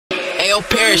your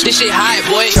parish. This shit hot,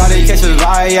 boy. Try to catch a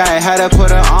vibe, yeah, I had to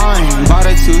put her on. Bought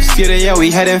a two-seater, yeah,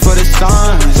 we heading for the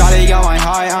sun. Try to got my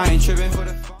high, I ain't tripping for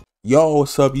the fun. Yo,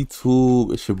 what's up,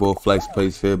 YouTube? It's your boy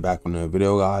Flexplayz here, back on the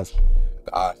video, guys.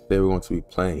 Today we're going to be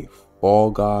playing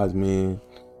Fall Guys, man.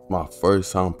 My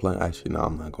first time playing. Actually, no,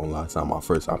 I'm not gonna lie, it's not my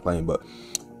first time playing, but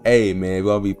hey, man,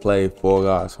 we're gonna be playing Fall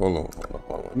Guys. Hold on.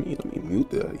 Let me mute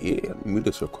the, let me mute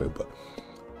this real quick. But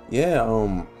yeah,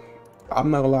 I'm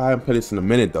not gonna lie, I haven't played this in a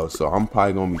minute though, so I'm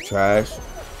probably gonna be trash.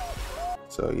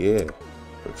 So yeah,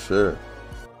 for sure.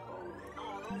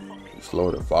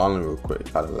 Slow the volume real quick,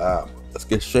 kinda loud. Let's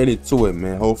get straight into it,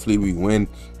 man. Hopefully we win,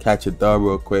 catch a dub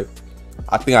real quick.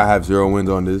 I think I have 0 wins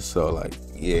on this, so like,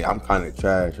 yeah, I'm kind of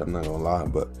trash, I'm not gonna lie,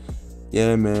 but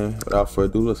yeah, man, without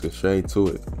further ado, let's get straight to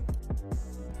it.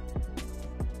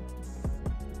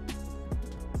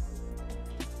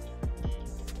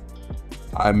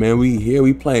 Alright, man,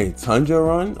 we playing Tundra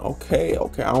Run. Okay,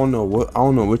 I don't know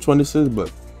which one this is, but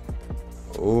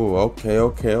oh, okay.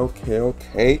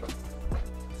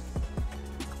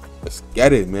 Let's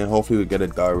get it, man. Hopefully we get a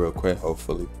dart real quick.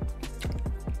 Hopefully,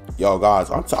 yo, guys,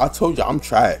 I told you I'm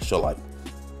trash. So like,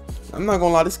 I'm not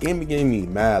gonna lie, this game be getting me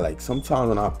mad. Like sometimes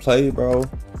when I play, bro,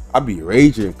 I be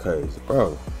raging cause,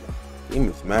 bro, game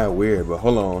is mad weird. But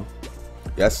hold on,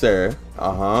 yes sir,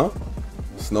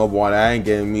 Snowball, that ain't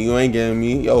getting me. You ain't getting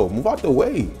me. Yo, move out the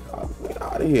way. Get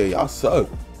out of here. Y'all suck,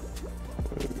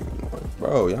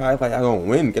 bro. Y'all act like y'all gonna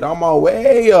win. Get out my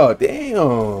way, yo.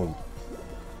 Damn.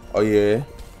 Oh yeah.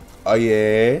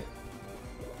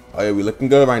 We looking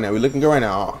good right now.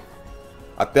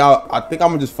 I think I'm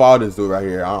gonna just follow this dude right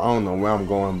here. I don't know where I'm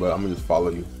going, but I'm gonna just follow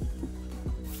you.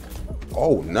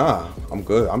 Oh nah, I'm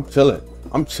good. I'm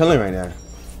chilling right now.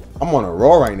 I'm on a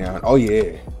roll right now. Oh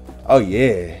yeah.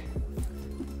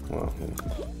 Well,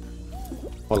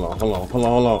 hold on.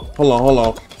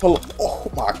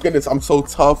 Oh my goodness, I'm so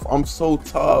tough,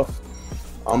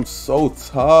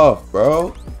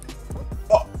 bro.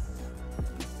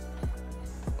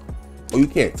 Oh, you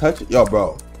can't touch it? Yo,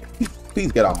 bro,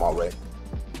 please get out my way.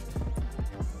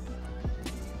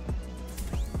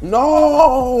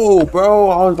 No, bro,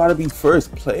 I was about to be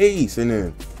first place, and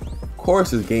then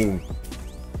Corsair's game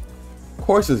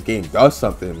does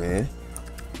something, man.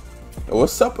 Yo,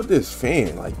 what's up with this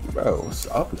fan? Like, bro, what's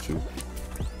up with you?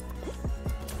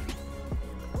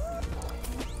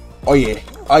 Oh yeah,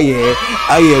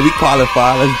 we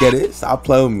qualify. Let's get it. Stop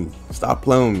playing with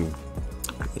me.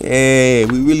 Yeah,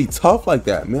 we really tough like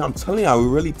that, man. I'm telling y'all, we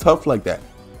really tough like that.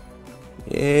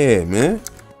 Yeah, man.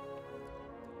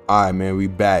 Alright, man, we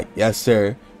back. Yes,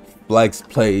 sir.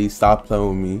 Flexplayz, stop playing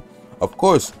with me. Of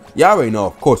course, y'all already know,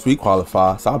 of course we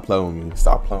qualify. Stop playing with me.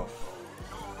 Stop playing.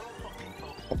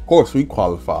 Of course we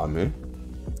qualify, man.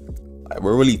 Like,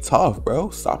 we're really tough,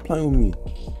 bro. Stop playing with me.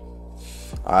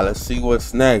 Alright, let's see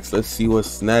what's next.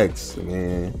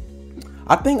 Man.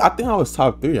 I think I was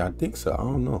top 3. I think so. I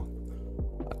don't know.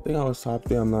 I think I was top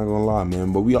 3, I'm not gonna lie,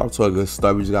 man. But we off to a good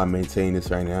start. We just gotta maintain this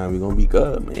right now. We're gonna be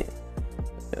good, man.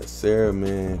 Yes, sir,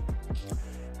 man.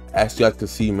 As you guys can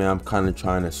see, man, I'm kind of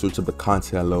trying to switch up the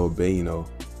content a little bit, you know.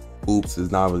 Hoopz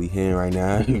is not really hitting right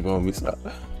now. You feel me? So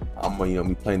I'm gonna,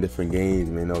 be playing different games,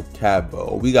 man. No cap,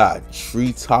 but we got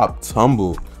Treetop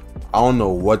Tumble. I don't know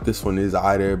what this one is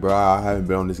either, bro. I haven't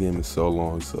been on this game in so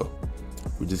long, so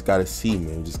we just gotta see,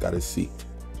 man. We just gotta see.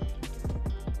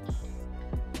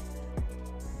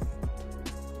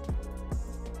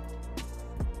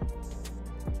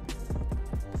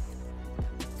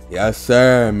 Yes,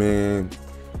 sir, man.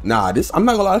 Nah, I'm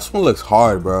not gonna lie, this one looks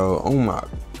hard, bro. Oh my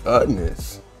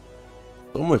goodness.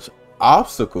 So much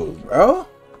obstacles, bro.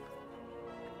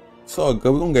 So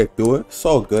good, we're gonna get through it.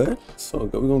 So good, we're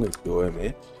gonna get through it,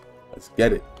 man. Let's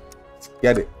get it.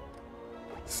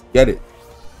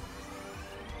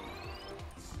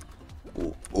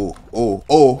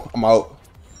 Oh, I'm out.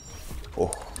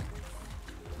 Oh.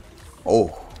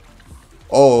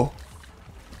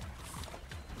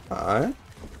 Alright.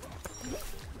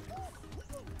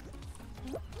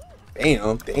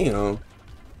 Damn.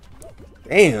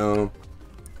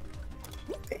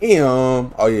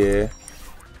 Oh yeah.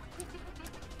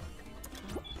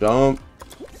 Jump.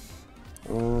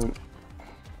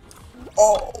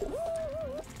 Oh.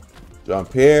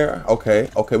 Jump here. Okay,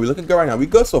 we looking good right now. We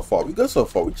good so far. We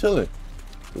chilling.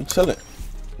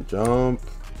 Jump.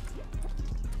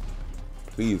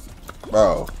 Please,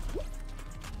 bro.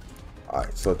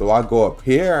 Alright, so do I go up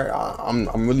here?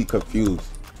 I'm really confused.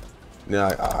 Now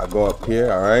I go up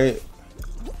here. All right,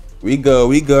 we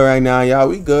good right now, y'all.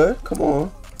 We good. Come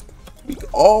on.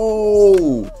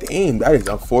 Oh, damn, that is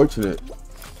unfortunate.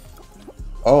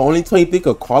 Oh, only 23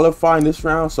 could qualify in this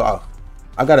round, so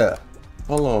I gotta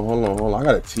Hold on. I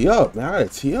gotta tee up, man. I gotta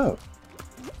tee up.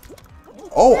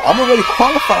 Oh, I'm already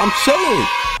qualified.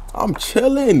 I'm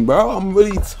chilling, bro. I'm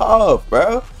really tough,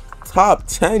 bro. Top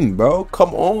 10, bro.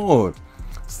 Come on.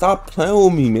 Stop playing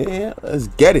with me, man. Let's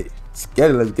get it. Let's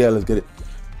get it.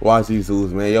 Watch these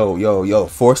fools, man. Yo.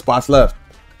 4 spots left.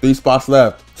 3 spots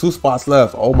left. 2 spots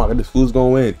left. Oh my god, this fool's gonna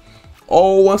win.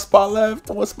 Oh, 1 spot left.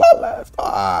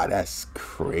 Ah, that's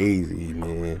crazy,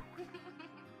 man.